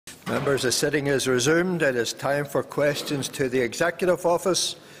Members, the sitting is resumed. It is time for questions to the Executive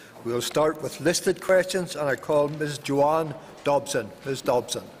Office. We will start with listed questions, and I call Ms Joanne Dobson. Ms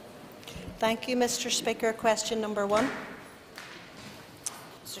Dobson. Thank you, Mr Speaker. Question number 1.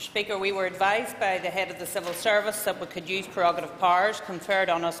 Mr Speaker, we were advised by the Head of the Civil Service that we could use prerogative powers conferred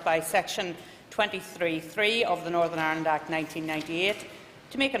on us by Section 23(3) of the Northern Ireland Act 1998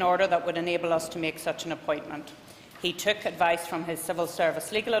 to make an order that would enable us to make such an appointment. He took advice from his Civil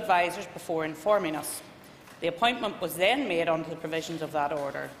Service legal advisers before informing us. The appointment was then made under the provisions of that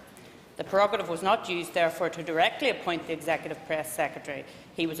order. The prerogative was not used, therefore, to directly appoint the Executive Press Secretary.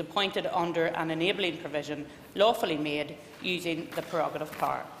 He was appointed under an enabling provision lawfully made using the prerogative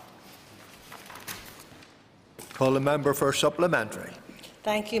power. Call the member for supplementary.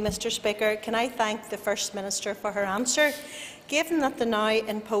 Thank you, Mr Speaker. Can I thank the First Minister for her answer? Given that the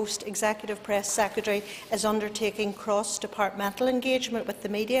now-in-post Executive Press Secretary is undertaking cross-departmental engagement with the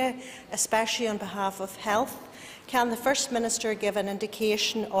media, especially on behalf of health, can the First Minister give an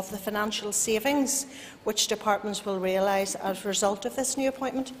indication of the financial savings which departments will realise as a result of this new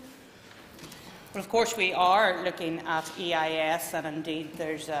appointment? Well, of course, we are looking at EIS, and indeed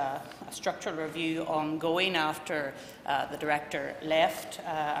there's a structural review ongoing after the Director left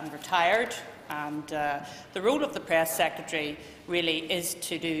and retired. And the role of the Press Secretary really is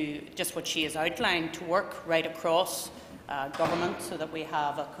to do just what she has outlined, to work right across government so that we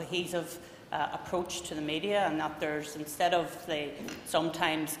have a cohesive approach to the media, and that there's, instead of the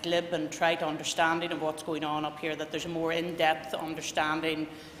sometimes glib and trite understanding of what's going on up here, that there's a more in-depth understanding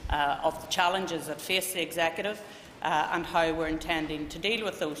of the challenges that face the Executive and how we're intending to deal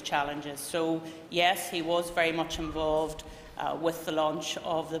with those challenges. So, yes, he was very much involved with the launch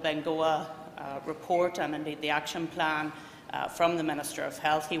of the Bengoa report and indeed the action plan from the Minister of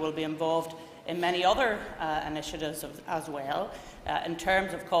Health. He will be involved in many other initiatives as well. In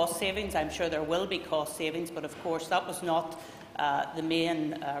terms of cost savings, I'm sure there will be cost savings, but of course that was not the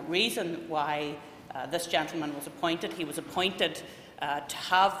main reason why this gentleman was appointed. He was appointed to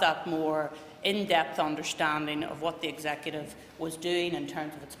have that more in-depth understanding of what the Executive was doing in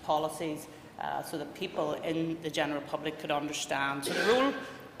terms of its policies, so that people in the general public could understand. So the role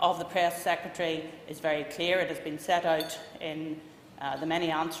of the Press Secretary is very clear. It has been set out in the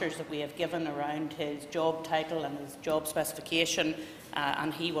many answers that we have given around his job title and his job specification,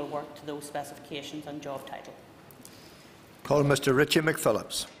 and he will work to those specifications and job title. Call Mr Richie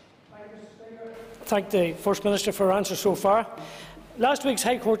McPhillips. Thank the First Minister for her answer so far. Last week's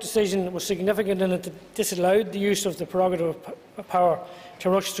High Court decision was significant in that it disallowed the use of the prerogative power to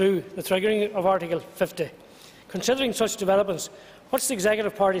rush through the triggering of Article 50. Considering such developments, what is the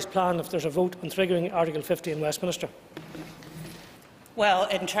Executive Party's plan if there is a vote on triggering Article 50 in Westminster? Well,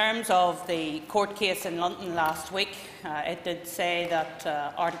 in terms of the court case in London last week, it did say that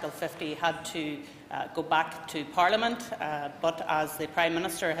Article 50 had to go back to Parliament, but as the Prime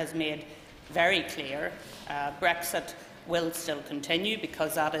Minister has made very clear, Brexit will still continue,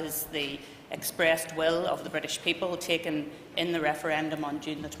 because that is the expressed will of the British people taken in the referendum on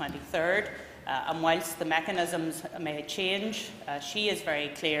June the 23rd. And whilst the mechanisms may change, she is very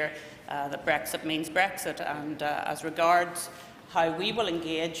clear that Brexit means Brexit. And as regards how we will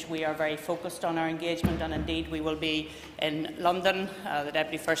engage, we are very focused on our engagement, and indeed we will be in London, the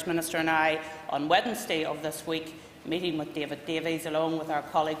Deputy First Minister and I, on Wednesday of this week, meeting with David Davies along with our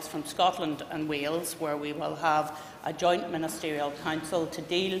colleagues from Scotland and Wales, where we will have a joint ministerial council to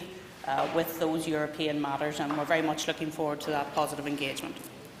deal with those European matters, and we're very much looking forward to that positive engagement.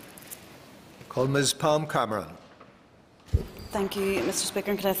 Call Ms Palm Cameron. Thank you, Mr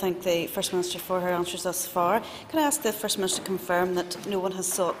Speaker, and can I thank the First Minister for her answers thus far. Can I ask the First Minister to confirm that no one has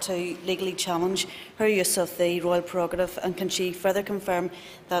sought to legally challenge her use of the royal prerogative, and can she further confirm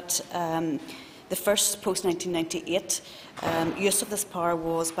that the first post-1998 use of this power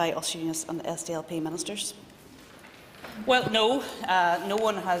was by Ulster Unionists and SDLP ministers? Well, no. No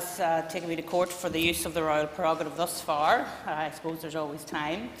one has taken me to court for the use of the royal prerogative thus far. I suppose there's always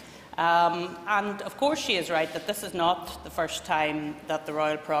time. And of course she is right that this is not the first time that the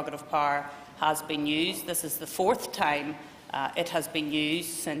royal prerogative power has been used. This is the fourth time it has been used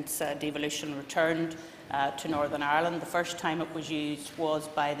since devolution returned to Northern Ireland. The first time it was used was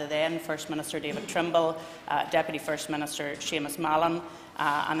by the then First Minister David Trimble, Deputy First Minister Seamus Mallon,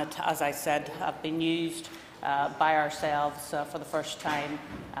 and it, as I said, have been used by ourselves for the first time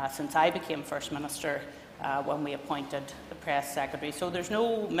since I became First Minister, when we appointed the Press Secretary. So there's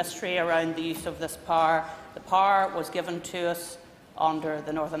no mystery around the use of this power. The power was given to us under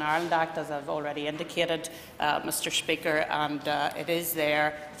the Northern Ireland Act, as I've already indicated, Mr Speaker, and it is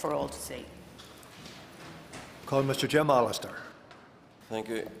there for all to see. Call Mr Jim Allister. Thank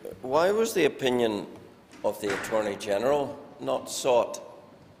you. Why was the opinion of the Attorney-General not sought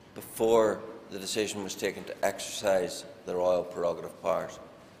before the decision was taken to exercise the royal prerogative powers?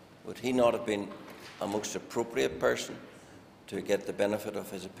 Would he not have been a most appropriate person to get the benefit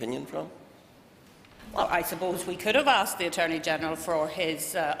of his opinion from? Well, I suppose we could have asked the Attorney-General for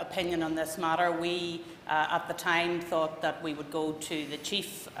his opinion on this matter. We, at the time, thought that we would go to the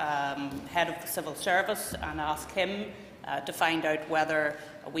Chief Head of the Civil Service and ask him to find out whether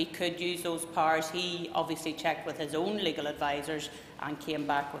we could use those powers. He obviously checked with his own legal advisers and came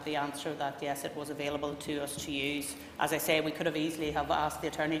back with the answer that yes, it was available to us to use. As I say, we could have easily have asked the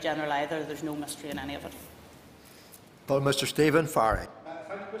Attorney-General either. There's no mystery in any of it. Mr. Stephen Farry.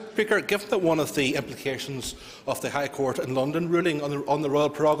 Speaker, given that one of the implications of the High Court in London ruling on the royal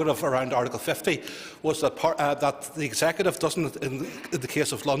prerogative around Article 50 was that, that the Executive doesn't, in the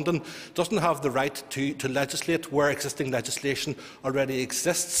case of London, doesn't have the right to legislate where existing legislation already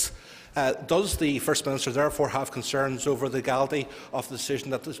exists, does the First Minister therefore have concerns over the legality of the decision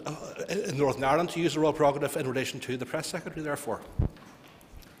that in Northern Ireland to use the royal prerogative in relation to the Press Secretary, therefore?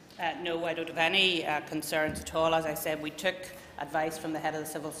 No, I don't have any concerns at all. As I said, we took advice from the Head of the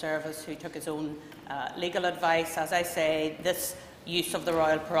Civil Service, who took his own legal advice. As I say, this use of the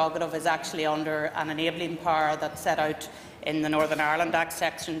royal prerogative is actually under an enabling power that's set out in the Northern Ireland Act,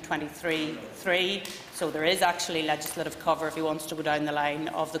 section 23(3). So there is actually legislative cover if he wants to go down the line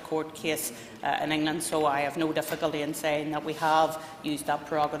of the court case in England. So I have no difficulty in saying that we have used that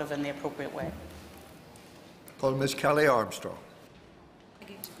prerogative in the appropriate way. Ms Kelly Armstrong.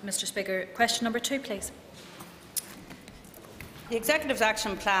 Thank you, Mr. Speaker. Question number 2, please. The Executive's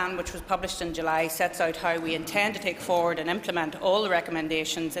Action Plan, which was published in July, sets out how we intend to take forward and implement all the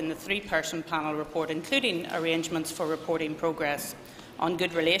recommendations in the 3-person panel report, including arrangements for reporting progress. On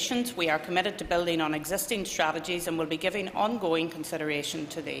good relations, we are committed to building on existing strategies and will be giving ongoing consideration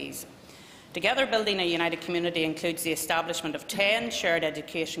to these. Together, building a united community includes the establishment of 10 shared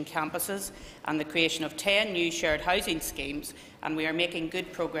education campuses and the creation of 10 new shared housing schemes, and we are making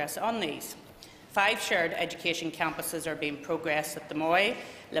good progress on these. 5 shared education campuses are being progressed at the Moy,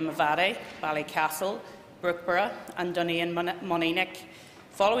 Limavady, Ballycastle, Brookborough and Dunny and Moninick.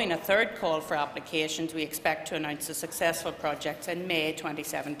 Following a 3rd call for applications, we expect to announce the successful projects in May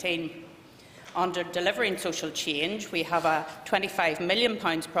 2017. Under delivering social change, we have a £25 million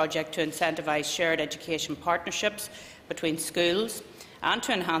project to incentivise shared education partnerships between schools and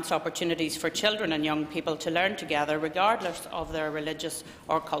to enhance opportunities for children and young people to learn together regardless of their religious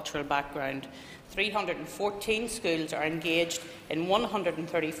or cultural background. 314 schools are engaged in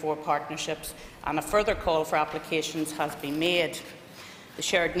 134 partnerships, and a further call for applications has been made. The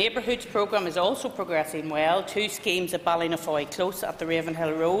Shared Neighbourhoods programme is also progressing well. 2 schemes at Ballynafoy Close at the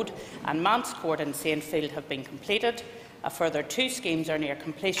Ravenhill Road and Mance Court in Saintfield have been completed. A further 2 schemes are near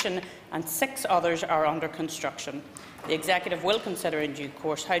completion and 6 others are under construction. The Executive will consider in due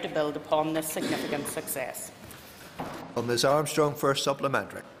course how to build upon this significant success. Ms Armstrong for a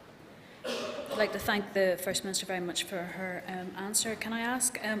supplementary. I'd like to thank the First Minister very much for her answer. Can I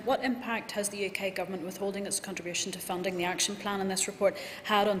ask, what impact has the UK Government withholding its contribution to funding the action plan in this report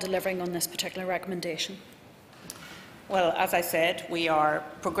had on delivering on this particular recommendation? Well, as I said, we are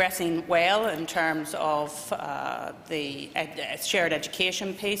progressing well in terms of the shared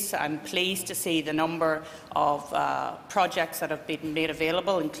education piece. I'm pleased to see the number of projects that have been made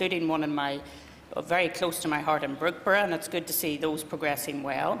available, including one in very close to my heart in Brookborough, and it's good to see those progressing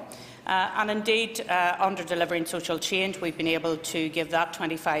well. And indeed, under delivering social change, we've been able to give that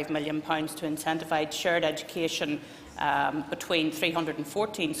 £25 million to incentivise shared education between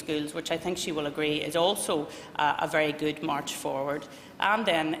 314 schools, which I think she will agree is also a very good march forward. And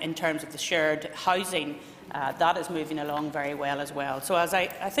then, in terms of the shared housing, that is moving along very well as well. So, as I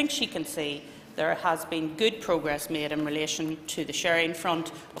think she can see, there has been good progress made in relation to the sharing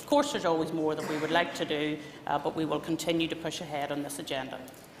front. Of course, there's always more that we would like to do, but we will continue to push ahead on this agenda.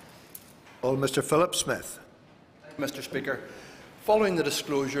 Mr Philip Smith. Mr Speaker, following the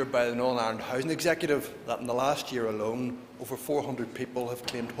disclosure by the Northern Ireland Housing Executive that in the last year alone over 400 people have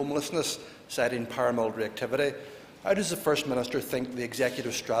claimed homelessness, citing paramilitary activity, how does the First Minister think the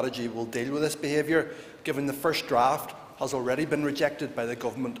Executive strategy will deal with this behaviour, given the first draft has already been rejected by the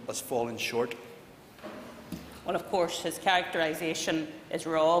Government as falling short? Well, of course, his characterisation is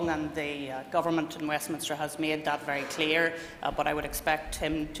wrong, and the Government in Westminster has made that very clear, but I would expect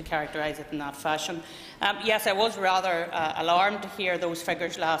him to characterise it in that fashion. Yes, I was rather alarmed to hear those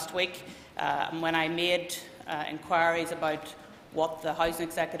figures last week when I made inquiries about what the Housing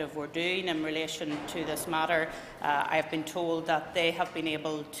Executive were doing in relation to this matter. I have been told that they have been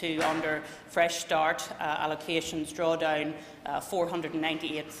able to, under Fresh Start allocations, draw down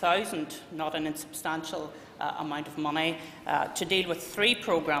 498,000, not an insubstantial amount of money, to deal with 3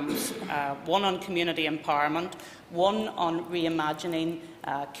 programmes, one on community empowerment, one on reimagining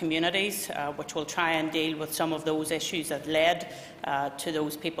communities, which will try and deal with some of those issues that led to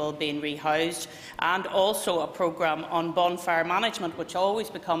those people being rehoused, and also a programme on bonfire management, which always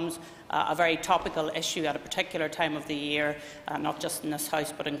becomes a very topical issue at a particular time of the year, not just in this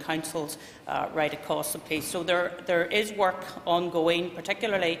House but in councils right across the piece. So there is work ongoing,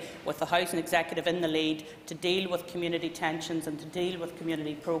 particularly with the Housing Executive in the lead, to deal with community tensions and to deal with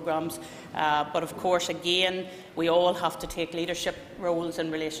community programmes. But of course, again, we all have to take leadership roles in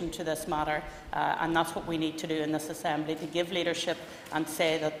relation to this matter, and that's what we need to do in this Assembly, to give leadership and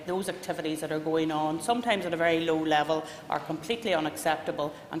say that those activities that are going on, sometimes at a very low level, are completely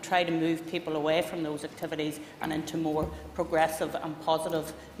unacceptable, and try to move people away from those activities and into more progressive and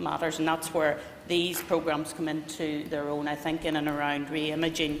positive matters. And that's where these programmes come into their own, I think, in and around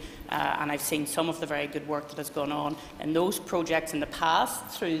re-imaging, and I've seen some of the very good work that has gone on in those projects in the past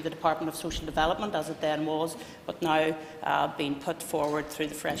through the Department of Social Development, as it then was, but now being put forward through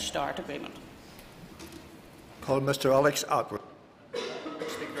the Fresh Start agreement. Call Mr. Alex Atwood.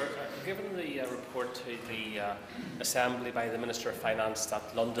 Speaker, given the report to the Assembly by the Minister of Finance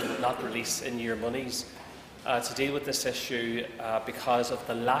that London would not release in-year monies to deal with this issue because of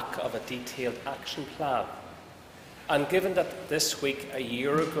the lack of a detailed action plan, and given that this week, a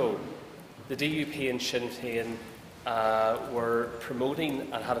year ago, the DUP and Sinn Féin were promoting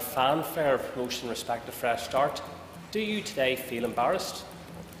and had a fanfare promotion in respect to Fresh Start, do you today feel embarrassed?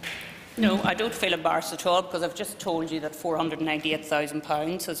 No, I don't feel embarrassed at all, because I've just told you that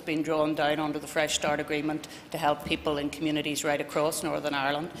 £498,000 has been drawn down under the Fresh Start agreement to help people in communities right across Northern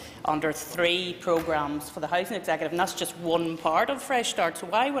Ireland under 3 programmes for the Housing Executive, and that's just one part of Fresh Start. So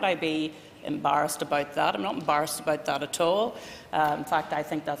why would I be embarrassed about that? I'm not embarrassed about that at all. In fact, I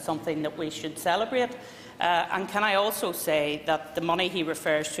think that's something that we should celebrate. And can I also say that the money he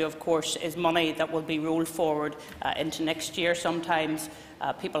refers to, of course, is money that will be rolled forward into next year. Sometimes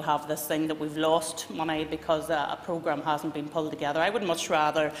people have this thing that we've lost money because a programme hasn't been pulled together. I would much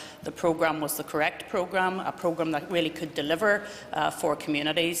rather the programme was the correct programme, a programme that really could deliver for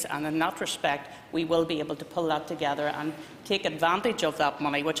communities, and in that respect we will be able to pull that together and take advantage of that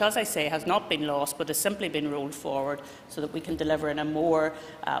money, which, as I say, has not been lost but has simply been rolled forward, so that we can deliver in a more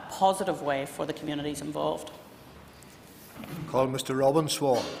positive way for the communities involved. Call Mr. Robin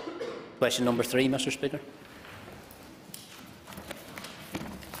Swan. Question number 3, Mr. Speaker.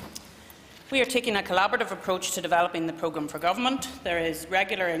 We are taking a collaborative approach to developing the programme for government. There is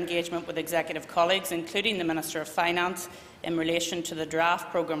regular engagement with executive colleagues, including the Minister of Finance, in relation to the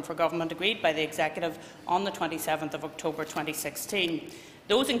draft programme for government agreed by the Executive on the 27th of October 2016.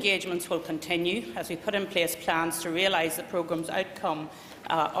 Those engagements will continue as we put in place plans to realise the programme's outcome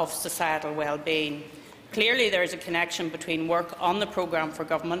of societal well-being. Clearly, there is a connection between work on the programme for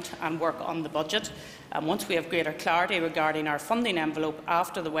government and work on the budget. And once we have greater clarity regarding our funding envelope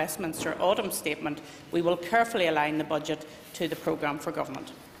after the Westminster Autumn Statement, we will carefully align the budget to the programme for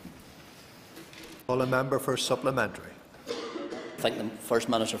government. Call a member for supplementary. Thank the First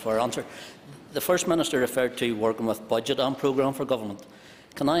Minister for her answer. The First Minister referred to working with budget and programme for government.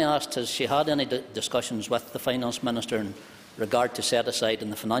 Can I ask, has she had any discussions with the Finance Minister in regard to set aside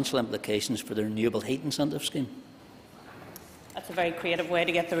and the financial implications for the Renewable Heat Incentive Scheme? That's a very creative way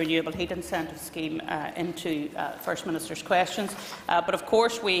to get the Renewable Heat Incentive Scheme into First Minister's questions. But of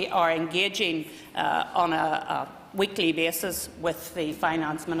course we are engaging on a weekly basis with the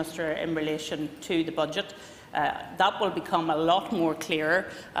Finance Minister in relation to the budget. That will become a lot more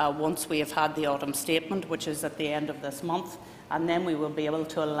clear once we have had the Autumn Statement, which is at the end of this month, and then we will be able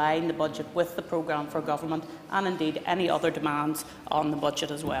to align the budget with the programme for government and indeed any other demands on the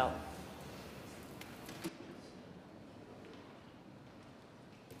budget as well.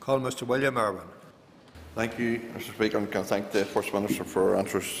 Call Mr. William Irwin. Thank you, Mr. Speaker, and can thank the First Minister for her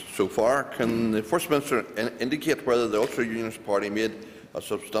answers so far. Can the First Minister indicate whether the Ulster Unionist Party made a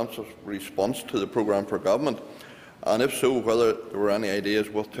substantive response to the programme for government, and if so, whether there were any ideas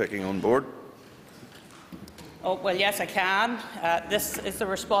worth taking on board? Oh, well, yes, I can. This is the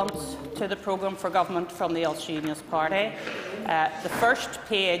response to the programme for government from the Ulster Unionist Party. The first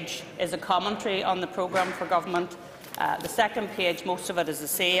page is a commentary on the programme for government. The second page, most of it is the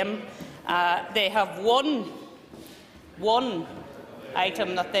same. They have one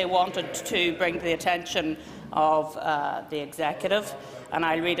item that they wanted to bring to the attention of the Executive, and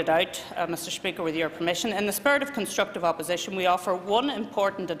I'll read it out, Mr Speaker, with your permission. In the spirit of constructive opposition, we offer one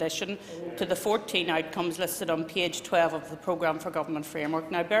important addition to the 14 outcomes listed on page 12 of the Programme for Government framework.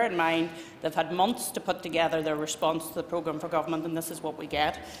 Now, bear in mind they've had months to put together their response to the Programme for Government, and this is what we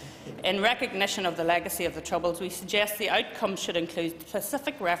get. In recognition of the legacy of the Troubles, we suggest the outcomes should include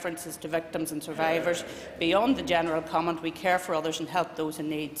specific references to victims and survivors beyond the general comment, we care for others and help those in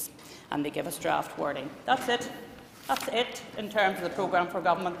need, and they give us draft wording. That's it. That's it in terms of the Programme for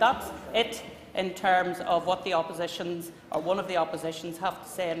Government. That's it in terms of what the oppositions, or one of the oppositions, have to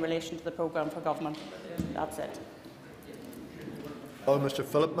say in relation to the Programme for Government. That's it. Mr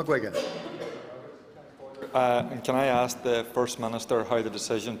Philip McGuigan. Can I ask the First Minister how the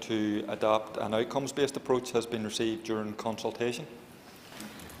decision to adopt an outcomes-based approach has been received during consultation?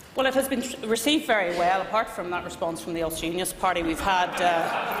 Well, it has been received very well. Apart from that response from the Ulster Unionist Party, we've had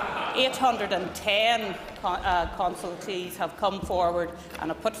 810 consultees have come forward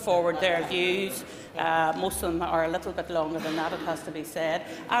and have put forward their views. Most of them are a little bit longer than that, it has to be said.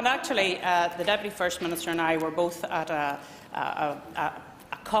 And actually, the Deputy First Minister and I were both at a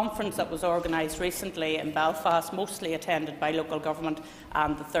conference that was organised recently in Belfast, mostly attended by local government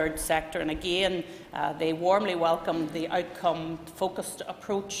and the third sector. And again, they warmly welcomed the outcome-focused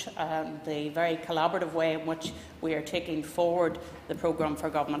approach, the very collaborative way in which we are taking forward the Programme for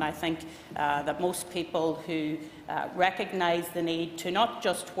Government. I think that most people who recognise the need to not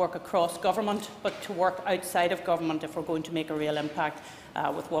just work across government, but to work outside of government if we're going to make a real impact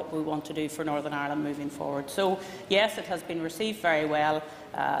with what we want to do for Northern Ireland moving forward. So, yes, it has been received very well.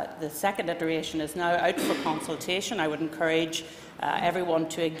 The second iteration is now out for consultation. I would encourage everyone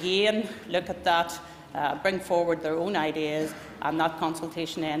to again look at that, bring forward their own ideas, and that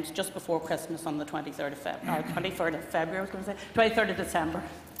consultation ends just before Christmas on the 23rd of December.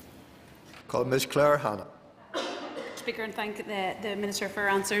 Call Ms Claire Hanna. Speaker, and thank the Minister for her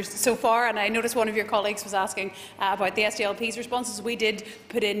answers so far. And I noticed one of your colleagues was asking about the SDLP's responses. We did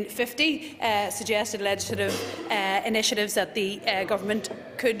put in 50 suggested legislative initiatives that the government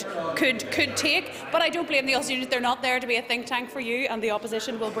could take, but I don't blame the Ulster Unionist. They're not there to be a think tank for you, and the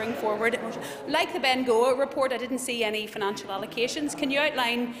opposition will bring forward. Like the Bengoa report, I didn't see any financial allocations. Can you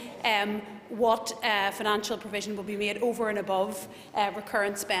outline what financial provision will be made over and above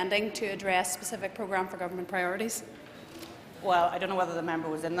recurrent spending to address specific Programme for Government priorities? Well, I don't know whether the member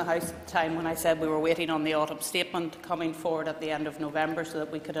was in the House at the time when I said we were waiting on the autumn statement coming forward at the end of November so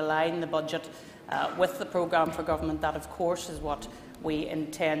that we could align the budget with the Programme for Government. That, of course, is what we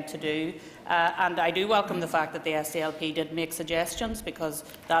intend to do. And I do welcome the fact that the SDLP did make suggestions, because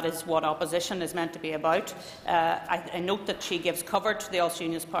that is what opposition is meant to be about. I note that she gives cover to the Ulster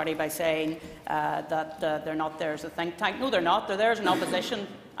Unionist Party by saying that they're not there as a think tank. No, they're not. They're there as an opposition,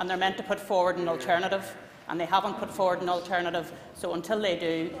 and they're meant to put forward an alternative. And they haven't put forward an alternative, so until they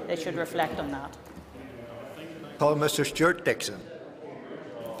do, they should reflect on that. Call Mr Stuart Dixon.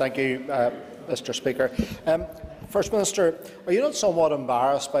 Thank you, Mr Speaker. First Minister, are you not somewhat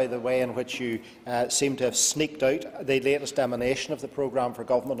embarrassed by the way in which you seem to have sneaked out the latest emanation of the Programme for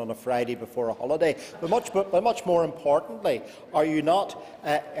Government on a Friday before a holiday? But much more importantly, are you not,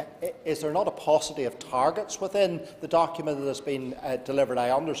 is there not a paucity of targets within the document that has been delivered?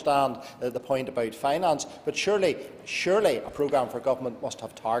 I understand the point about finance, but surely a Programme for Government must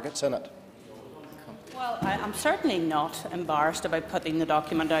have targets in it. Well, I'm certainly not embarrassed about putting the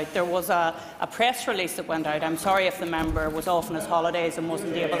document out. There was a press release that went out. I'm sorry if the member was off on his holidays and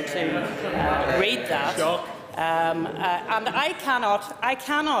wasn't able to read that. And I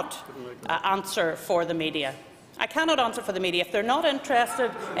cannot answer for the media. I cannot answer for the media. If they're not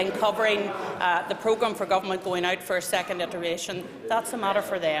interested in covering the Programme for Government going out for a second iteration, that's a matter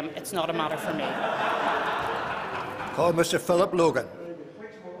for them. It's not a matter for me. Call Mr Philip Logan.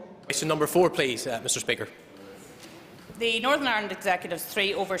 Question number 4, please, Mr Speaker. The Northern Ireland Executive's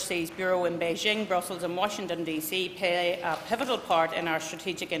 3 overseas bureaux in Beijing, Brussels and Washington DC play a pivotal part in our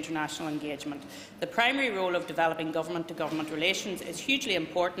strategic international engagement. The primary role of developing government-to-government relations is hugely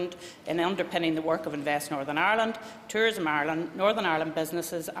important in underpinning the work of Invest Northern Ireland, Tourism Ireland, Northern Ireland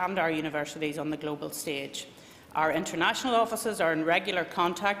businesses and our universities on the global stage. Our international offices are in regular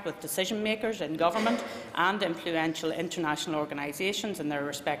contact with decision-makers in government and influential international organisations in their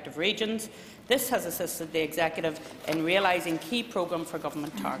respective regions. This has assisted the Executive in realising key Programme for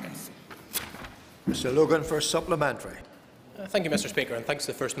Government targets. Mr Logan for supplementary. Thank you, Mr Speaker, and thanks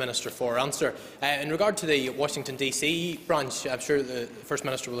to the First Minister for her answer. In regard to the Washington DC branch, I'm sure the First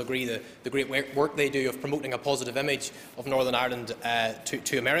Minister will agree the great work they do of promoting a positive image of Northern Ireland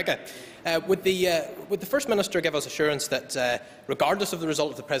to America. Would the First Minister give us assurance that, regardless of the result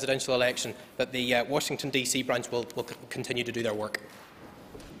of the presidential election, that the Washington DC branch will continue to do their work?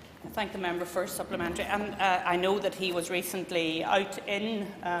 Thank the member for his supplementary. And I know that he was recently out in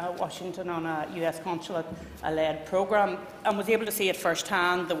Washington on a US consulate-led programme and was able to see at first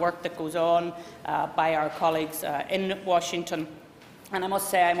hand the work that goes on by our colleagues in Washington. And I must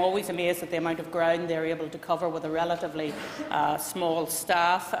say I'm always amazed at the amount of ground they're able to cover with a relatively small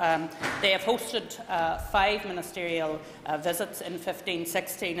staff. They have hosted 5 ministerial visits in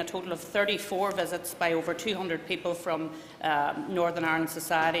 15-16, a total of 34 visits by over 200 people from Northern Ireland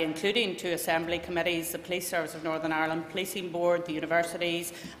society, including 2 assembly committees, the Police Service of Northern Ireland, Policing Board, the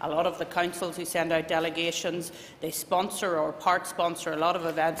universities, a lot of the councils who send out delegations. They sponsor or part sponsor a lot of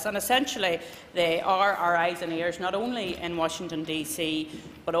events, and essentially they are our eyes and ears not only in Washington DC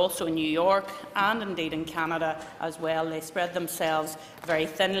but also in New York and indeed in Canada as well. They spread themselves very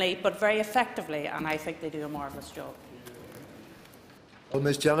thinly but very effectively, and I think they do a marvellous job. Well,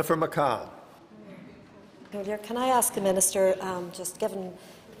 Ms Jennifer McCann. Can I ask the Minister, just given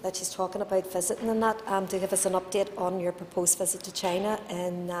that she's talking about visiting and that, to give us an update on your proposed visit to China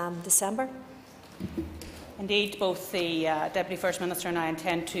in December? Indeed, both the Deputy First Minister and I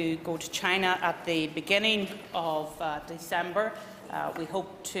intend to go to China at the beginning of December. We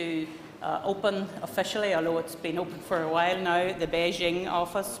hope to open officially, although it's been open for a while now, the Beijing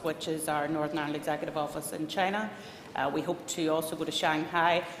office, which is our Northern Ireland Executive Office in China. We hope to also go to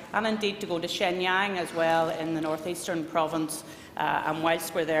Shanghai and indeed to go to Shenyang as well in the northeastern province. And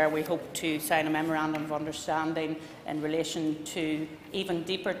whilst we're there, we hope to sign a memorandum of understanding in relation to even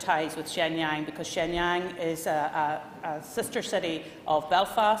deeper ties with Shenyang, because Shenyang is a sister city of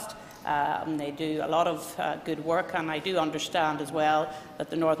Belfast. They do a lot of good work, and I do understand as well that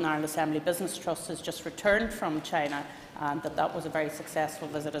the Northern Ireland Assembly Business Trust has just returned from China, and that was a very successful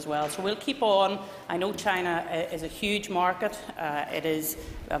visit as well. So we'll keep on. I know China is a huge market. It is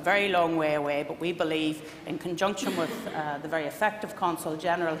a very long way away, but we believe, in conjunction with the very effective Consul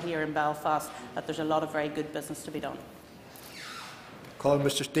General here in Belfast, that there's a lot of very good business to be done. Call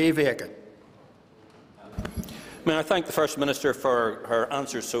Mr Steve Aiken. May I thank the First Minister for her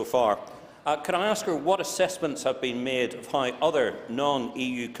answers so far. Can I ask her what assessments have been made of how other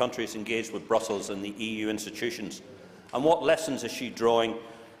non-EU countries engage with Brussels and the EU institutions, and what lessons is she drawing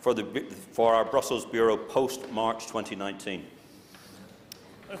for our Brussels Bureau post-March 2019?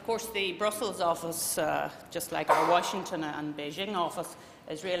 Well, of course, the Brussels office, just like our Washington and Beijing office,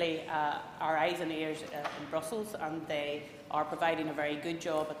 is really our eyes and ears in Brussels, and they are providing a very good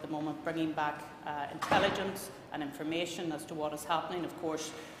job at the moment, bringing back intelligence and information as to what is happening. Of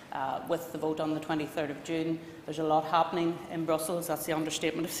course, with the vote on the 23rd of June, there's a lot happening in Brussels. That's the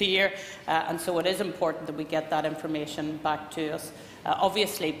understatement of the year. And so it is important that we get that information back to us.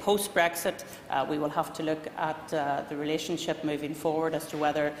 Obviously, post-Brexit, we will have to look at the relationship moving forward as to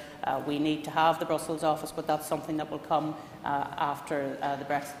whether we need to have the Brussels office, but that's something that will come after the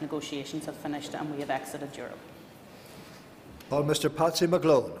Brexit negotiations have finished and we have exited Europe. Well, Mr Patsy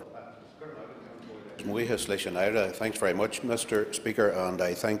McGlone. Thanks very much, Mr Speaker, and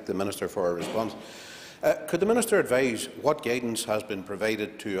I thank the Minister for her response. Could the Minister advise what guidance has been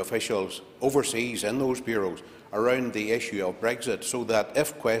provided to officials overseas in those bureaus around the issue of Brexit, so that,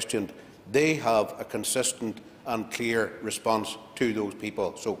 if questioned, they have a consistent and clear response to those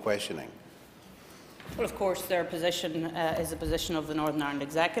people so questioning? Well, of course, their position is the position of the Northern Ireland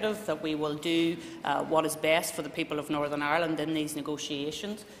Executive, that we will do what is best for the people of Northern Ireland in these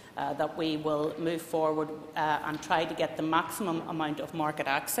negotiations, that we will move forward and try to get the maximum amount of market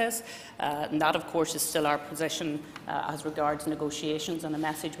access. And that, of course, is still our position as regards negotiations, and a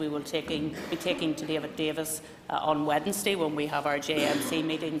message we will be taking to David Davis on Wednesday when we have our JMC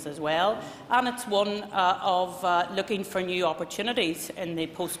meetings as well. And it's one of looking for new opportunities in the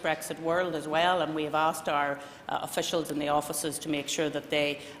post-Brexit world as well, and we have asked our officials in the offices to make sure that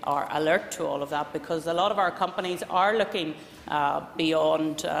they are alert to all of that, because a lot of our companies are looking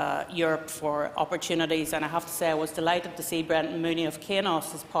beyond Europe for opportunities. And I have to say I was delighted to see Brendan Mooney of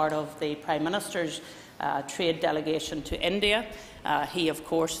Kainos as part of the Prime Minister's trade delegation to India. He, of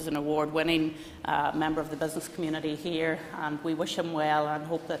course, is an award-winning member of the business community here, and we wish him well and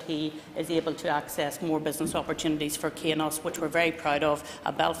hope that he is able to access more business opportunities for Kainos, which we're very proud of,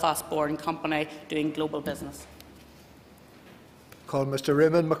 a Belfast-born company doing global business. Call Mr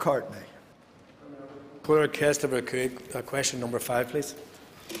Raymond McCartney. Question number 5, please.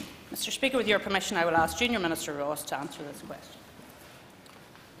 Mr Speaker, with your permission, I will ask Junior Minister Ross to answer this question.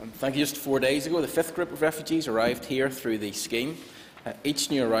 Thank you. Just 4 days ago, the 5th group of refugees arrived here through the scheme. Each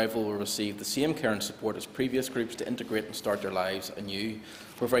new arrival will receive the same care and support as previous groups to integrate and start their lives anew.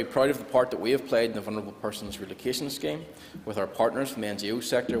 We're very proud of the part that we have played in the Vulnerable Persons Relocation Scheme. With our partners from the NGO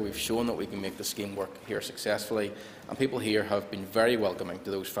sector, we've shown that we can make the scheme work here successfully, and people here have been very welcoming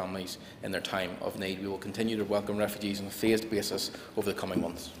to those families in their time of need. We will continue to welcome refugees on a phased basis over the coming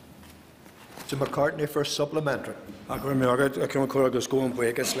months. Mr McCartney for supplementary. Thank you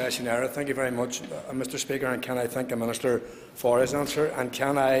very much, Mr Speaker, and can I thank the Minister for his answer, and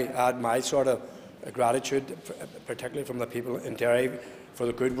can I add my sort of gratitude, particularly from the people in Derry, for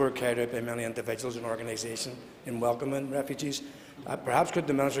the good work carried out by many individuals and organisations in welcoming refugees. Perhaps could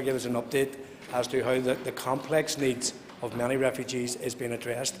the Minister give us an update as to how the complex needs of many refugees is being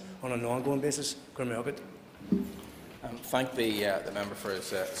addressed on an ongoing basis? Thank the member for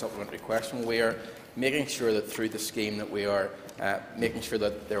his supplementary question. We are making sure that through the scheme that we are making sure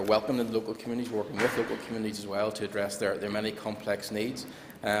that they're welcomed in the local communities, working with local communities as well to address their many complex needs.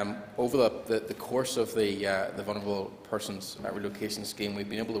 Over the course of the Vulnerable Persons Relocation Scheme, we've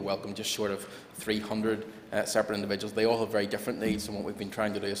been able to welcome just short of 300 separate individuals. They all have very different needs, and what we've been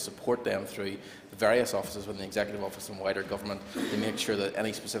trying to do is support them through the various offices within the Executive Office and wider government to make sure that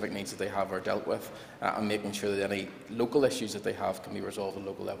any specific needs that they have are dealt with, and making sure that any local issues that they have can be resolved at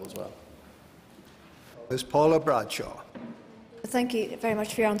local level as well. Ms Paula Bradshaw. Thank you very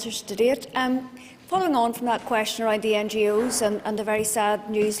much for your answers to date. Following on from that question around the NGOs and the very sad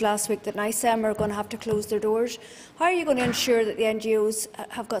news last week that NICEM are going to have to close their doors, how are you going to ensure that the NGOs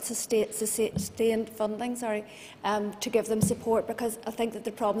have got sustained funding to give them support? Because I think that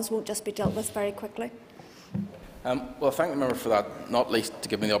the problems won't just be dealt with very quickly. Well, I thank the member for that, not least to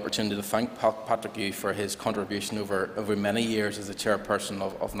give me the opportunity to thank Patrick Hugh for his contribution over many years as the chairperson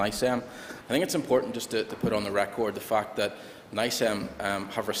of NICEM. I think it's important just to put on the record the fact that NICEM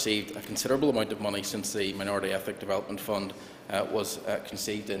have received a considerable amount of money since the Minority Ethnic Development Fund was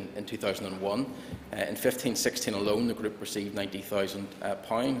conceived in 2001. In 15-16 alone, the group received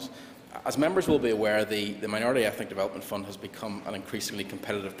 £90,000. As members will be aware, the Minority Ethnic Development Fund has become an increasingly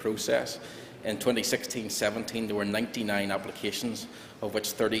competitive process. In 2016-17, there were 99 applications, of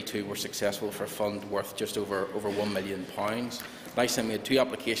which 32 were successful for a fund worth just over £1 million. NICEM made 2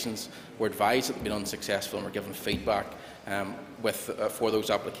 applications, were advised that they'd been unsuccessful, and were given feedback for those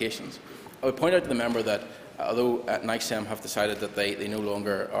applications. I would point out to the member that although NICEM have decided that they no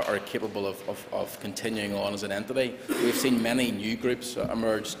longer are capable of continuing on as an entity, we've seen many new groups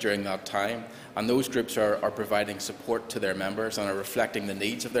emerge during that time, and those groups are providing support to their members and are reflecting the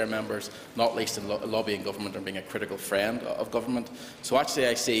needs of their members, not least in lobbying government and being a critical friend of government. So actually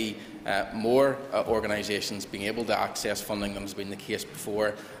I see more organisations being able to access funding than has been the case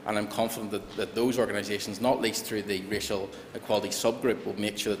before, and I'm confident that those organisations, not least through the racial equality subgroup, will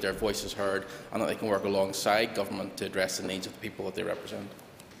make sure that their voice is heard and that they can work alongside government to address the needs of the people that they represent.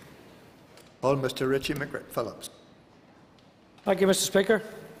 Mr Richie McGrick-Phillips. Thank you, Mr Speaker.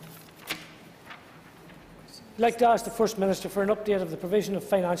 I'd like to ask the First Minister for an update of the provision of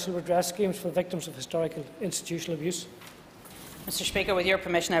financial redress schemes for victims of historical institutional abuse. Mr Speaker, with your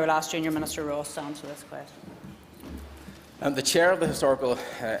permission, I will ask Junior Minister Ross to answer this question. The Chair of the Historical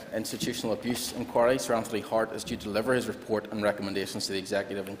Institutional Abuse Inquiry, Sir Anthony Hart, is due to deliver his report and recommendations to the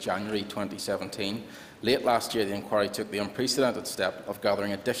Executive in January 2017. Late last year, the inquiry took the unprecedented step of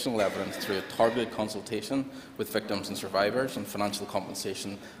gathering additional evidence through a targeted consultation with victims and survivors on financial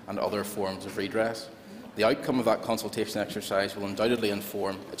compensation and other forms of redress. The outcome of that consultation exercise will undoubtedly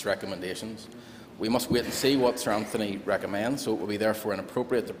inform its recommendations. We must wait and see what Sir Anthony recommends, so it will be therefore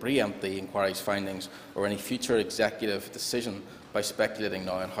inappropriate to preempt the inquiry's findings or any future executive decision by speculating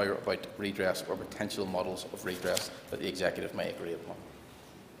now on how about redress or potential models of redress that the executive may agree upon.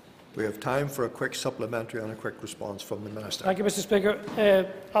 We have time for a quick supplementary and a quick response from the Minister. Thank you, Mr Speaker.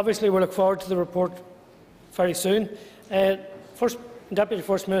 Obviously, we look forward to the report very soon. Deputy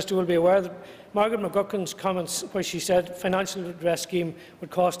First Minister will be aware that Margaret McGuckin's comments, where she said financial redress scheme would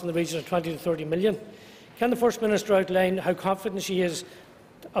cost in the region of 20 to 30 million. Can the First Minister outline how confident she is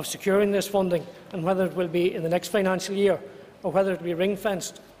of securing this funding, and whether it will be in the next financial year, or whether it will be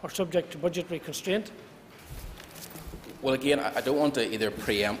ring-fenced or subject to budgetary constraint? Well, again, I don't want to either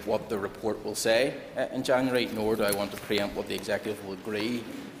preempt what the report will say in January, nor do I want to preempt what the Executive will agree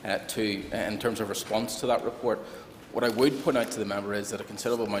in terms of response to that report. What I would point out to the member is that a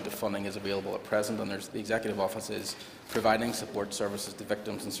considerable amount of funding is available at present, and the Executive Office is providing support services to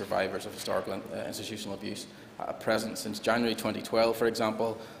victims and survivors of historical institutional abuse at present. Since January 2012, for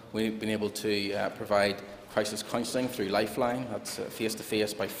example, we've been able to provide crisis counselling through Lifeline. That's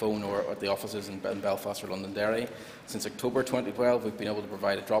face-to-face, by phone, or at the offices in Belfast or Londonderry. Since October 2012, we've been able to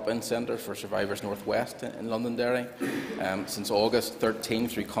provide a drop-in centre for survivors northwest in Londonderry. Since August 13,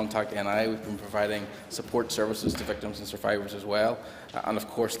 through Contact NI, we've been providing support services to victims and survivors as well. And of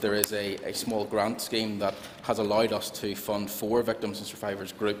course, there is a small grant scheme that has allowed us to fund 4 victims and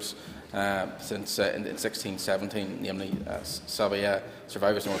survivors groups since in 16-17, namely Savia,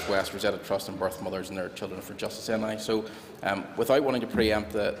 Survivors Northwest, Rosetta Trust and Birth Mothers and their Children for Justice NI. So without wanting to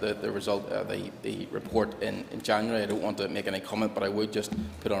preempt the result, the report in January, I don't want to make any comment, but I would just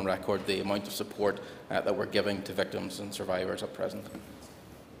put on record the amount of support that we're giving to victims and survivors at present.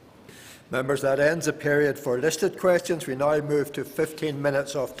 Members, that ends the period for listed questions. We now move to 15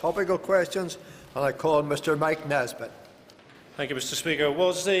 minutes of topical questions, and I call Mr Mike Nesbitt. Thank you, Mr Speaker.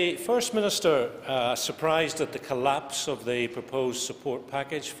 Was the First Minister surprised at the collapse of the proposed support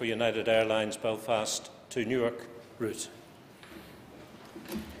package for United Airlines Belfast to Newark route?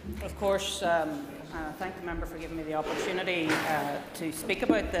 Of course, thank the member for giving me the opportunity to speak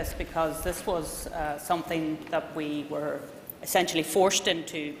about this, because this was something that we were essentially forced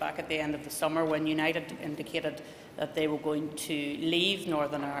into back at the end of the summer, when United indicated that they were going to leave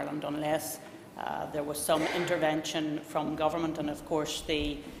Northern Ireland unless there was some intervention from government. And of course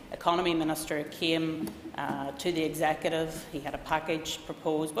the Economy Minister came to the Executive. He had a package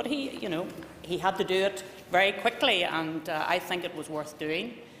proposed, but he had to do it very quickly, and I think it was worth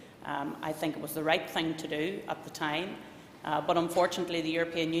doing. I think it was the right thing to do at the time, but unfortunately the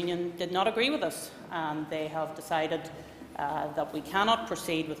European Union did not agree with us, and they have decided that we cannot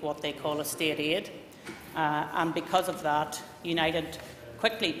proceed with what they call a state aid, and because of that, United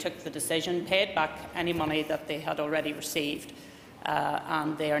quickly took the decision, paid back any money that they had already received,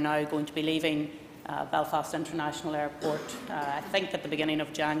 and they are now going to be leaving Belfast International Airport, I think at the beginning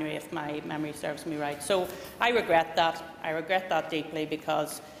of January, if my memory serves me right. So I regret that. I regret that deeply,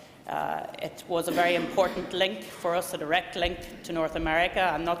 because it was a very important link for us, a direct link to North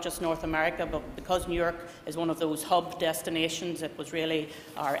America, and not just North America, but because Newark is one of those hub destinations, it was really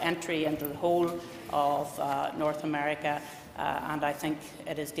our entry into the whole of North America, and I think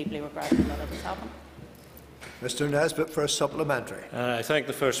it is deeply regrettable that it has happened. Mr Nesbitt for a supplementary. I thank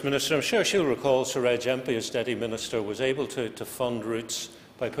the First Minister. I'm sure she'll recall Sir Reg Empey, as Deputy Minister, was able to fund routes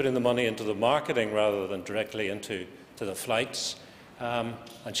by putting the money into the marketing rather than directly into the flights.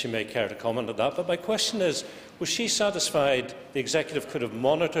 And she may care to comment on that. But my question is, was she satisfied the Executive could have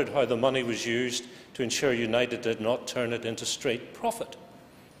monitored how the money was used to ensure United did not turn it into straight profit?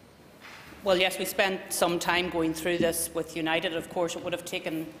 Well, yes, we spent some time going through this with United. Of course, it would have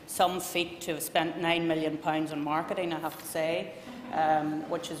taken some feet to have spent £9 million on marketing, I have to say,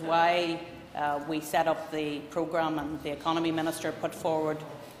 which is why we set up the programme, and the Economy Minister put forward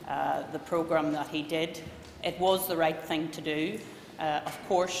the programme that he did. It was the right thing to do. Of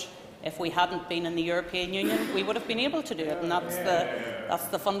course, if we hadn't been in the European Union, we would have been able to do it, and that's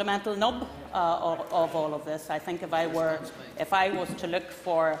the fundamental nub of all of this. I think if I was to look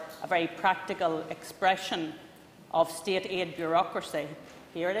for a very practical expression of state aid bureaucracy,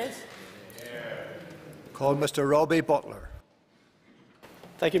 here it is. Call Mr Robbie Butler.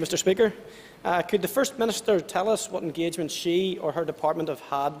 Thank you, Mr Speaker. Could the First Minister tell us what engagement she or her department have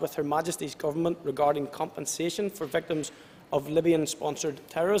had with Her Majesty's Government regarding compensation for victims of Libyan-sponsored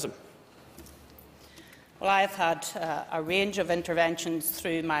terrorism? Well, I have had a range of interventions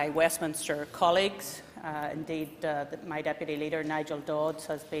through my Westminster colleagues. Indeed, my Deputy Leader, Nigel Dodds,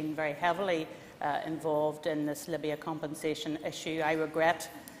 has been very heavily involved in this Libya compensation issue. I regret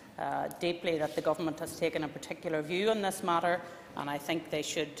deeply that the Government has taken a particular view on this matter, and I think they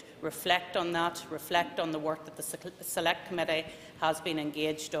should reflect on that, reflect on the work that the Select Committee has been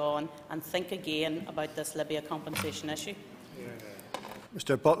engaged on, and think again about this Libya compensation issue.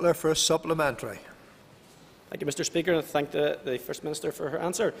 Mr Butler for a supplementary. Thank you, Mr Speaker, and thank the First Minister for her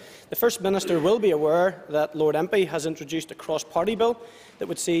answer. The First Minister will be aware that Lord Empey has introduced a cross-party bill that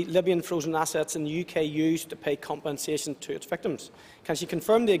would see Libyan frozen assets in the UK used to pay compensation to its victims. Can she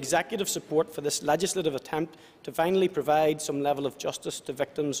confirm the Executive support for this legislative attempt to finally provide some level of justice to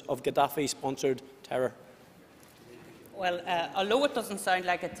victims of Gaddafi-sponsored terror? Well, although it doesn't sound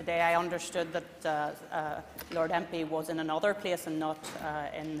like it today, I understood that Lord Empey was in another place and not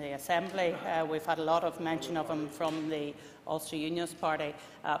in the Assembly. We've had a lot of mention of him from the Ulster Unionist Party.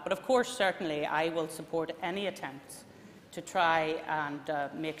 But of course, certainly, I will support any attempts to try and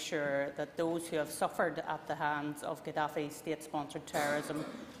make sure that those who have suffered at the hands of Gaddafi's state-sponsored terrorism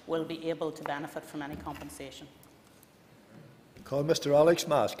will be able to benefit from any compensation. Call Mr Alex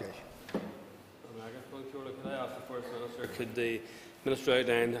Maskey. Can I ask the First Minister, could the Minister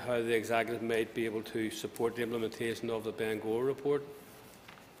outline how the Executive might be able to support the implementation of the Bengoa report?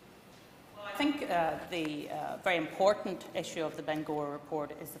 Well, I think the very important issue of the Bengoa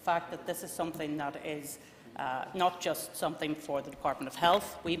report is the fact that this is something that is not just something for the Department of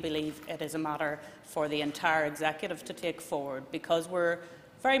Health. We believe it is a matter for the entire executive to take forward, because we're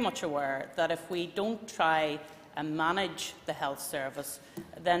very much aware that if we don't try and manage the health service,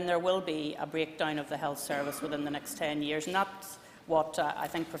 then there will be a breakdown of the health service within the next 10 years. And that's what I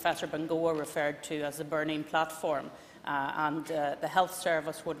think Professor Bengoa referred to as the burning platform. The health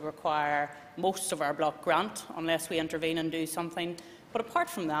service would require most of our block grant unless we intervene and do something. But apart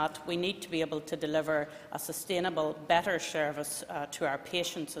from that, we need to be able to deliver a sustainable, better service to our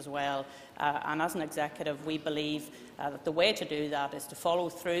patients as well. And as an executive, we believe that the way to do that is to follow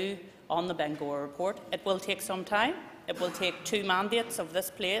through on the Bengoa report. It will take some time. It will take 2 mandates of this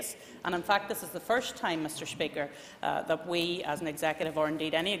place, and in fact this is the first time, Mr Speaker, that we as an executive, or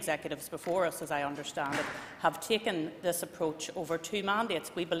indeed any executives before us, as I understand it, have taken this approach over 2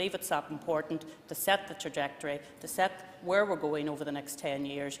 mandates. We believe it's that important to set the trajectory, to set where we're going over the next 10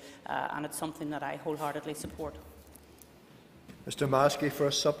 years, and it's something that I wholeheartedly support. Mr Maskey for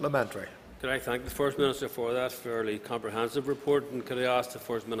a supplementary. Could I thank the First Minister for that fairly comprehensive report, and could I ask the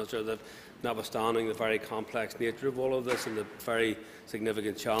First Minister that, notwithstanding the very complex nature of all of this and the very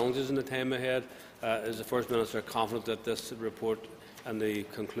significant challenges in the time ahead, is the First Minister confident that this report and the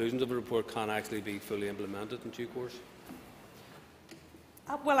conclusions of the report can actually be fully implemented in due course?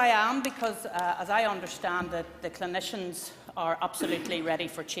 Well, I am, because as I understand it, the clinicians are absolutely ready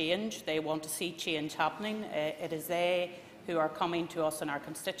for change. They want to see change happening. It is they who are coming to us in our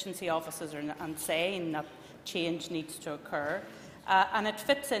constituency offices and saying that change needs to occur. And it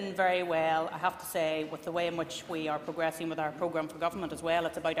fits in very well, I have to say, with the way in which we are progressing with our programme for government as well.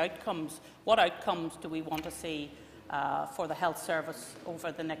 It's about outcomes. What outcomes do we want to see for the health service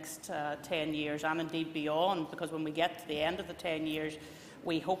over the next 10 years and indeed beyond? Because when we get to the end of the 10 years,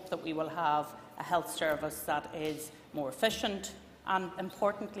 we hope that we will have a health service that is more efficient and,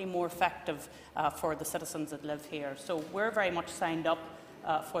 importantly, more effective for the citizens that live here. So we're very much signed up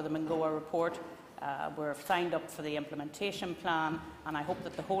for the Bengoa report. We're signed up for the implementation plan, and I hope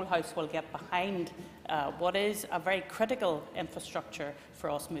that the whole House will get behind what is a very critical infrastructure for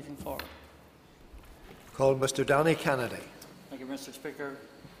us moving forward. Call Mr Danny Kennedy. Thank you, Mr Speaker.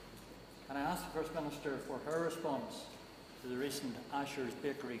 Can I ask the First Minister for her response to the recent Asher's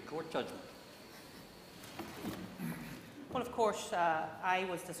Bakery court judgment? Well, of course, I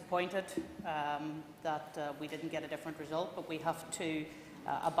was disappointed that we didn't get a different result, but we have to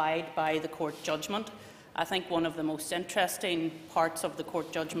abide by the court judgment. I think one of the most interesting parts of the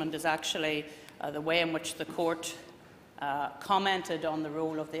court judgment is actually the way in which the court commented on the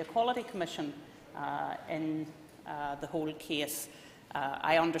role of the Equality Commission in the whole case.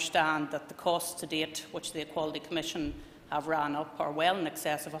 I understand that the costs to date which the Equality Commission have ran up are well in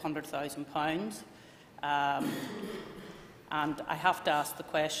excess of £100,000. And I have to ask the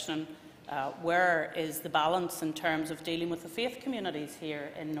question, where is the balance in terms of dealing with the faith communities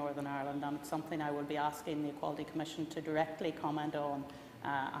here in Northern Ireland? And it's something I will be asking the Equality Commission to directly comment on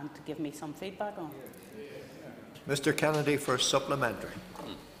and to give me some feedback on. Mr Kennedy for supplementary.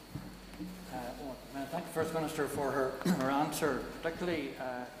 Thank the First Minister for her answer, particularly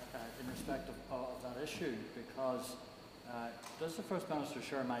in respect of that issue, because does the First Minister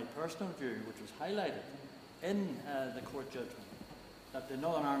share my personal view, which was highlighted in the court judgment, that the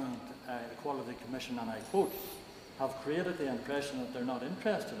Northern Ireland Equality Commission, and I quote, have created the impression that they're not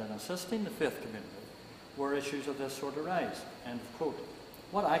interested in assisting the faith community where issues of this sort arise, end of quote.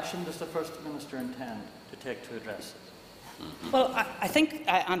 What action does the First Minister intend to take to address this? Well, I think,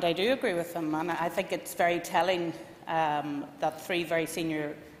 and I do agree with them, and I think it's very telling that 3 very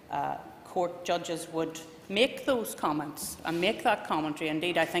senior court judges would make those comments and make that commentary.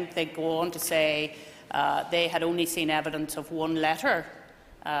 Indeed, I think they go on to say they had only seen evidence of 1 letter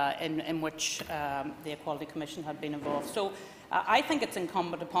in which the Equality Commission had been involved. So I think it's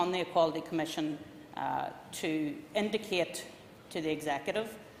incumbent upon the Equality Commission to indicate to the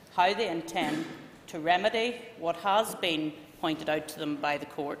Executive how they intend to remedy what has been pointed out to them by the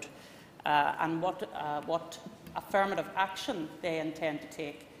court and what affirmative action they intend to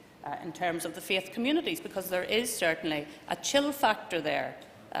take in terms of the faith communities, because there is certainly a chill factor there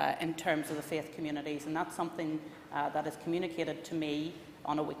in terms of the faith communities, and that's something that is communicated to me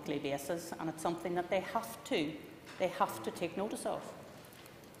on a weekly basis, and it's something that they have to take notice of.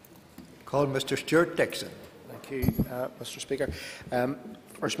 Call Mr Stuart Dixon. Thank you, Mr Speaker.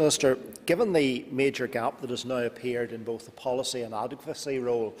 First Minister, given the major gap that has now appeared in both the policy and advocacy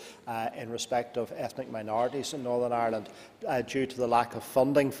role in respect of ethnic minorities in Northern Ireland due to the lack of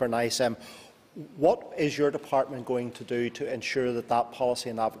funding for NICEM, What is your department going to do to ensure that that policy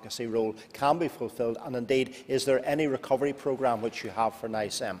and advocacy role can be fulfilled? And indeed, is there any recovery programme which you have for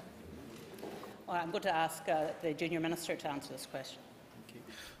NICEM? Well, I'm going to ask the Junior Minister to answer this question.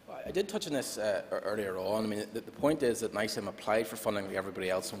 I did touch on this earlier on. I mean, the point is that NICEM applied for funding like everybody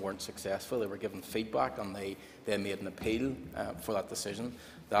else and weren't successful. They were given feedback and they made an appeal for that decision.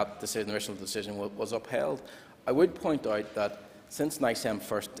 That decision, the original decision, was upheld. I would point out that since NICEM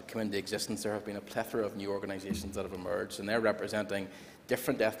first came into existence, there have been a plethora of new organisations that have emerged, and they're representing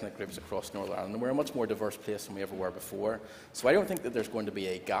different ethnic groups across Northern Ireland. And we're a much more diverse place than we ever were before. So I don't think that there's going to be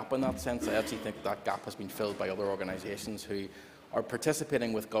a gap in that sense. I actually think that gap has been filled by other organisations who are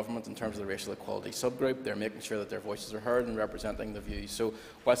participating with government in terms of the racial equality subgroup. They're making sure that their voices are heard and representing the views. So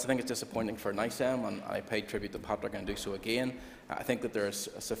whilst I think it's disappointing for NICEM, and I pay tribute to Patrick and do so again, I think that there is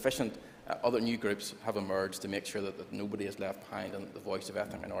sufficient other new groups have emerged to make sure that nobody is left behind and that the voice of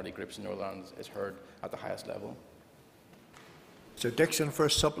ethnic minority groups in Northern Ireland is heard at the highest level. Sir Dixon for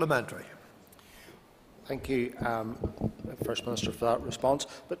a supplementary. Thank you, First Minister, for that response.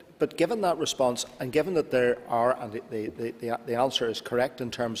 But given that response, and given that there are, and the answer is correct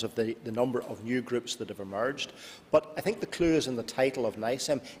in terms of the number of new groups that have emerged, but I think the clue is in the title of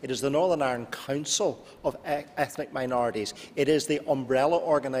NICEM. It is the Northern Ireland Council of Ethnic Minorities. It is the umbrella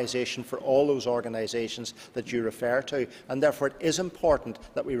organisation for all those organisations that you refer to, and therefore it is important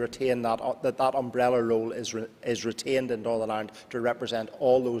that we retain that umbrella role is retained in Northern Ireland to represent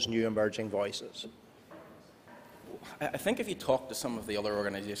all those new emerging voices. I think if you talk to some of the other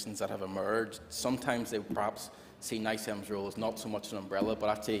organisations that have emerged, sometimes they perhaps see NICEM's role as not so much an umbrella, but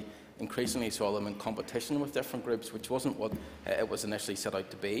actually increasingly saw them in competition with different groups, which wasn't what it was initially set out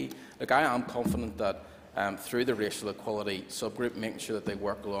to be. Look, I am confident that through the racial equality subgroup, making sure that they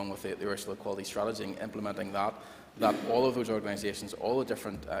work along with the racial equality strategy and implementing that all of those organisations, all the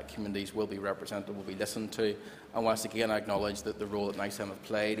different communities will be represented, will be listened to. And whilst again I acknowledge that the role that NICEM have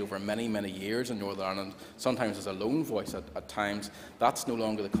played over many, many years in Northern Ireland, sometimes as a lone voice at times, that's no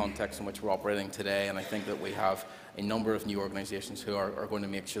longer the context in which we're operating today. And I think that we have a number of new organisations who are going to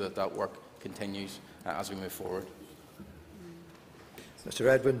make sure that work continues as we move forward. Mr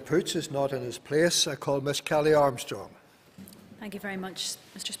Edwin Poots is not in his place. I call Ms Kelly Armstrong. Thank you very much,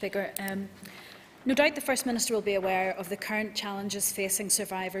 Mr Speaker. No doubt the First Minister will be aware of the current challenges facing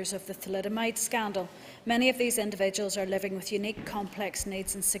survivors of the Thalidomide Scandal. Many of these individuals are living with unique, complex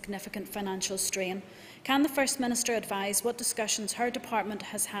needs and significant financial strain. Can the First Minister advise what discussions her department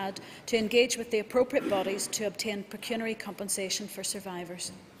has had to engage with the appropriate bodies to obtain pecuniary compensation for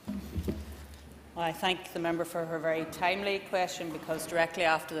survivors? Well, I thank the member for her very timely question, because directly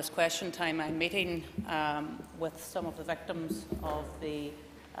after this question time I'm meeting with some of the victims of the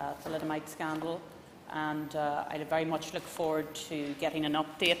Thalidomide Scandal, and I very much look forward to getting an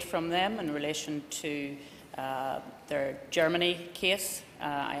update from them in relation to their Germany case.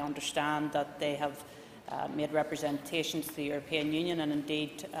 I understand that they have made representations to the European Union, and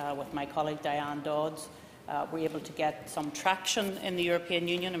indeed with my colleague Diane Dodds were able to get some traction in the European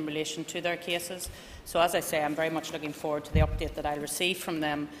Union in relation to their cases. So, as I say, I'm very much looking forward to the update that I'll receive from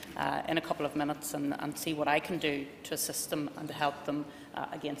them in a couple of minutes, and see what I can do to assist them and to help them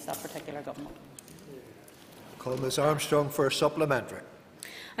against that particular government. Call Ms Armstrong for a supplementary.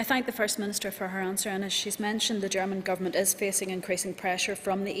 I thank the First Minister for her answer, and as she's mentioned, the German Government is facing increasing pressure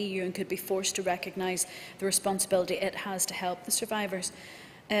from the EU and could be forced to recognise the responsibility it has to help the survivors.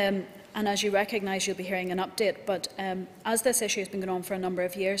 And as you recognise, you'll be hearing an update, but as this issue has been going on for a number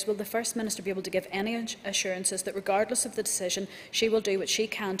of years, will the First Minister be able to give any assurances that, regardless of the decision, she will do what she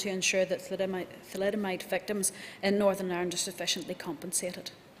can to ensure that thalidomide victims in Northern Ireland are sufficiently compensated?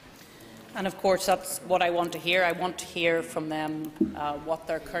 And of course, that's what I want to hear. I want to hear from them what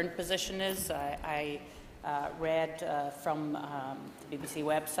their current position is. I read from the BBC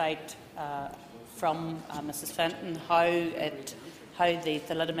website from Mrs Fenton how the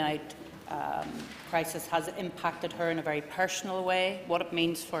thalidomide crisis has impacted her in a very personal way, what it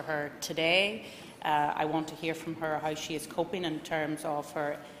means for her today. I want to hear from her how she is coping in terms of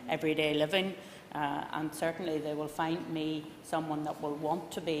her everyday living. And certainly they will find me someone that will want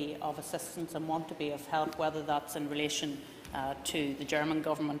to be of assistance and want to be of help, whether that's in relation to the German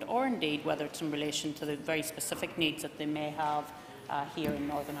Government or indeed whether it's in relation to the very specific needs that they may have here in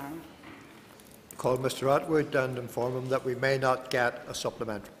Northern Ireland. Call Mr Atwood and inform him that we may not get a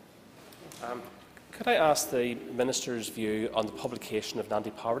supplementary. Could I ask the Minister's view on the publication of an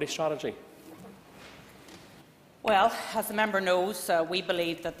anti-poverty strategy? Well, as the member knows, we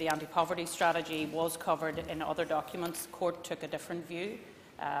believe that the anti-poverty strategy was covered in other documents. The Court took a different view.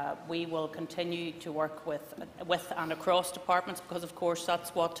 We will continue to work with and across departments, because of course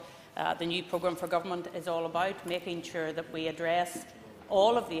that's what the new programme for government is all about, making sure that we address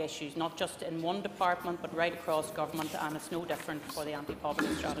all of the issues, not just in one department, but right across government, and it's no different for the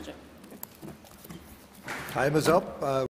anti-poverty strategy. Time is up.